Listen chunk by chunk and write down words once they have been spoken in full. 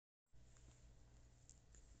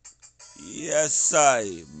Yes,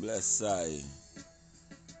 I bless I.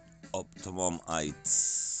 Optimum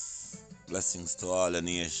heights. Blessings to all the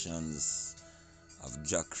nations of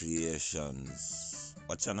Jah creations.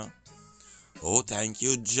 What you know? Oh, thank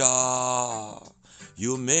you, Jah.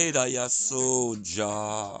 You made a so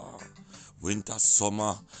Jah. Winter,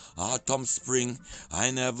 summer, autumn, spring,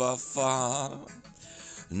 I never fall.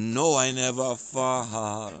 No, I never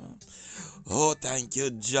fall. Oh, thank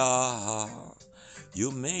you, Jah. You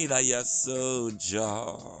made a so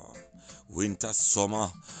Jah. Winter, summer,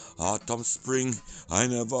 autumn, spring, I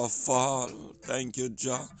never fall. Thank you,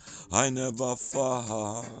 Jah. I never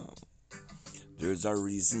fall. There's a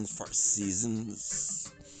reason for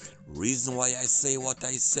seasons. Reason why I say what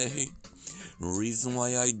I say. Reason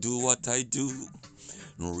why I do what I do.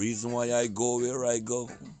 Reason why I go where I go.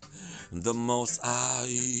 The most I,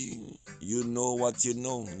 you know what you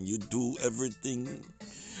know. You do everything.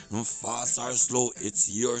 Fast or slow, it's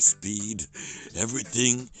your speed.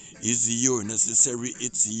 Everything is your necessary,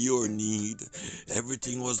 it's your need.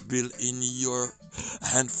 Everything was built in your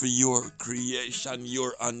hand for your creation,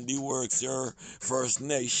 your handiworks, your First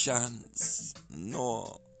Nations.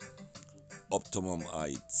 No. Optimum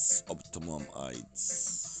heights, optimum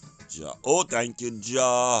heights. Jah. Oh, thank you,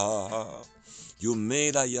 Jah. You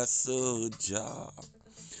made a yes, Jah.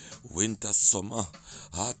 Winter, summer,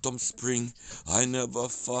 autumn, spring, I never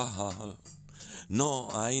fall. No,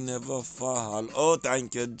 I never fall. Oh,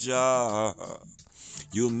 thank you, Jah.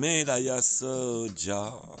 You made a yes,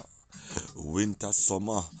 Jah. Winter,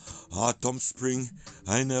 summer, autumn, spring,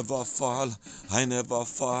 I never fall. I never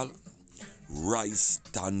fall. Rise,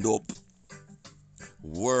 stand up.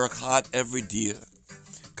 Work hard every day.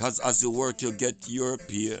 Cause as you work, you get your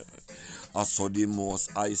pay. I saw the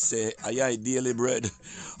most I say, I daily bread.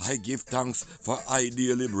 I give thanks for I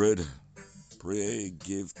daily bread. Pray,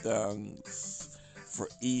 give thanks for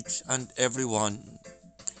each and every one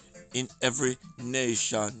in every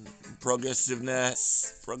nation.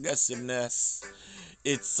 Progressiveness, progressiveness.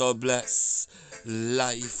 It's so blessed.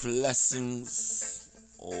 Life lessons.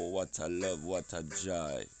 Oh, what a love, what a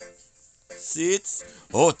joy. See it?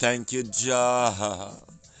 Oh, thank you, Jah.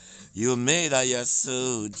 You made a yes,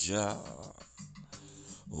 Jah.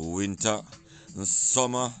 Winter,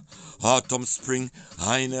 summer, autumn, spring,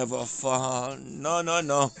 I never fall. No, no,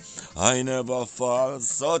 no, I never fall.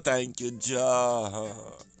 So thank you, Jah,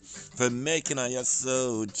 for making a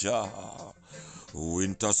so Jah.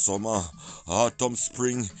 Winter, summer, autumn,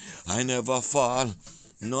 spring, I never fall.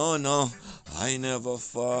 No, no, I never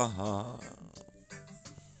fall.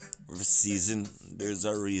 Every season, there's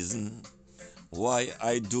a reason why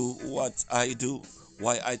I do what I do,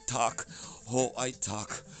 why I talk, how I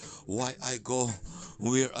talk, why I go,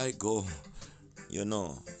 where I go. You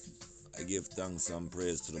know, I give thanks and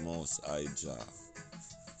praise to the Most High Jah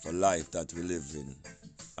for life that we live in.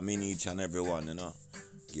 I mean, each and every one, you know.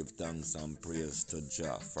 Give thanks and praise to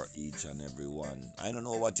Jah for each and every one. I don't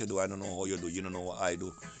know what you do, I don't know how you do, you don't know what I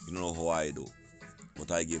do, you don't know how I do.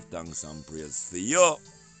 But I give thanks and praise for you,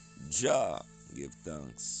 Jah. Give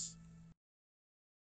thanks.